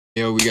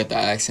Yo, we got the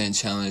accent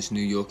challenge,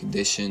 New York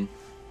edition.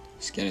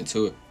 Let's get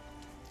into it.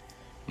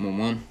 Number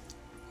 1.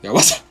 Yo,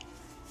 what's up?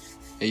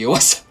 Hey, yo,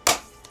 what's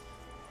up?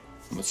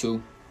 Number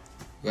 2.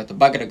 We got the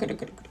bucket.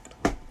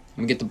 Let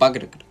me get the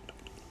bucket.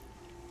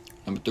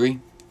 Number 3.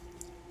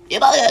 Yeah,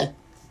 bucket.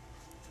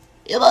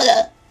 Yeah,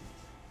 bucket.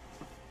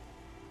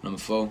 Number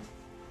 4.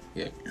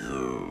 We got.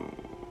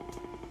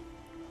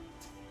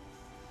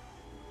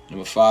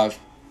 Number 5.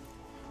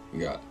 We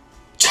got.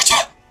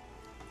 Cha-cha.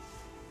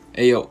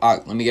 Hey, yo,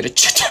 let me get a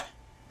cha-cha.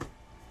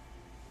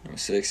 Number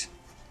 6.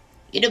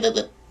 You know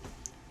it.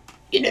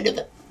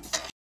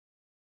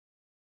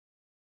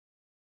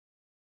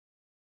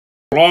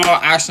 Raw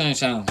accent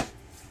challenge.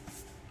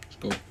 Let's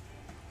go.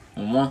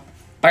 One more.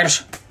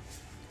 Pagash.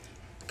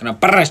 Gonna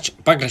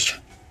pagash.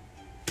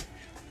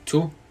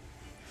 2.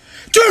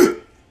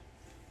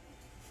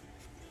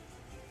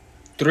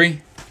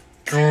 3.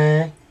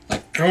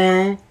 Like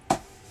 4.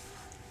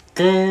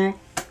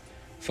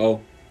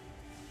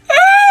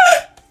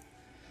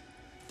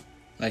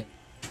 Like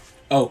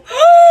oh.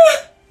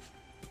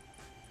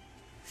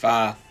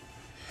 5.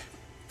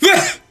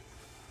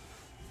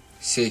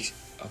 6.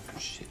 Oh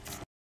shit.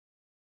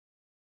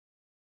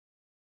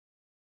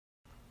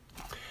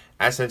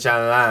 accent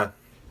challenge 啦，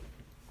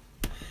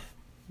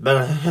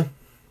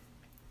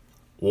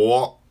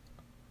我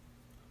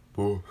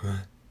不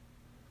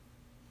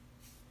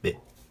别。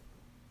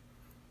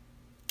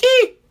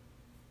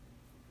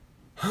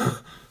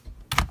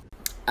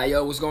Hey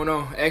yo, what's going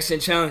on?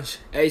 Accent challenge.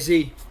 AZ,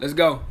 let's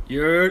go.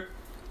 You heard?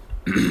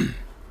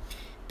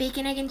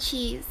 Bacon, egg, and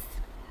cheese.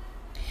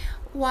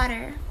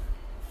 Water.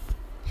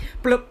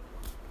 Bloop.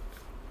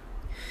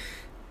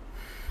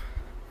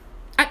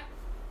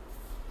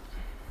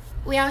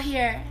 We out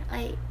here,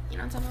 like, you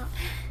know what I'm talking about?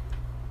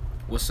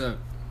 What's up?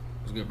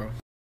 What's good, bro?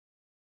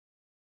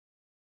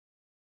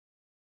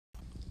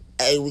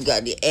 Hey, we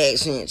got the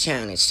accent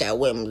challenge. South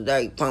West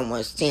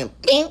 30.1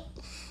 Bing.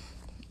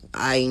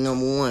 Alright,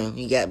 number 1,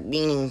 we got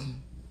Beanie.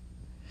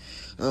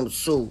 Number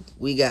 2,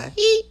 we got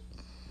Heat.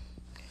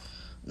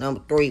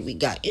 Number 3, we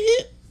got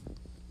It.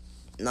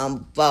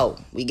 Number 4,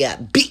 we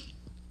got Beat.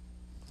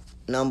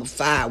 Number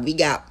 5, we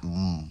got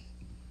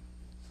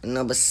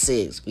Number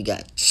 6, we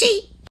got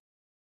Cheat.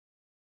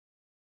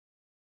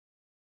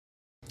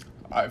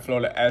 Alright,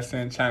 Florida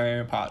accent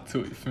challenge part 2,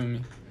 you feel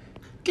me?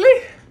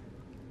 Glee!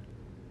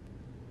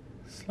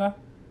 Slap.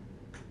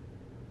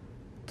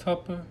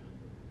 Tupper.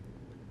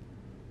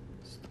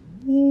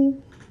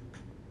 Woo.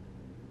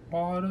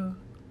 Water.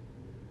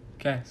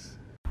 Gas.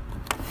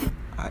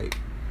 Alright,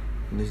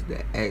 this is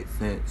the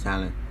accent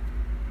challenge,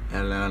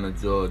 Atlanta,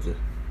 Georgia.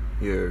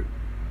 Here.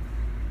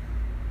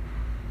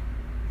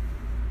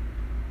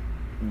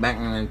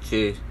 Bacon and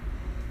cheese.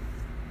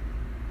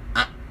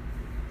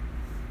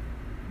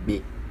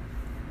 Big.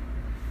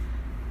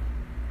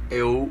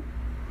 Ew.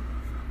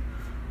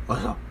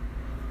 What's up?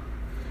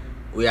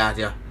 We out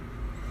here.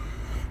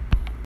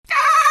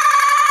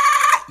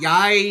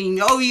 Y'all ain't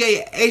know we got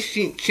your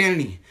accent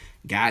challenge.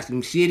 Got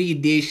some city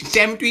edition.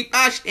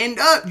 735 stand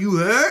up, you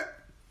heard?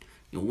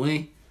 You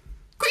win.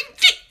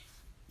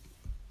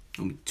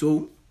 Number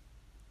 2.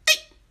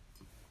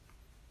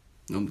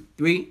 Number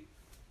 3.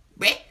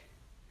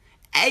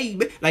 Hey,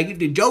 like if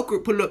the Joker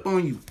pull up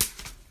on you.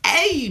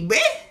 Hey,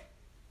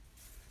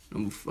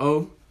 Number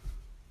 4.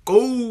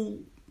 Go.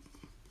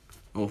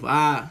 Number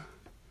 5.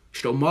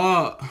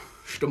 Stomach.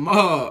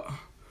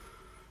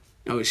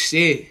 Number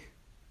 6.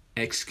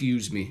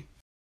 Excuse me.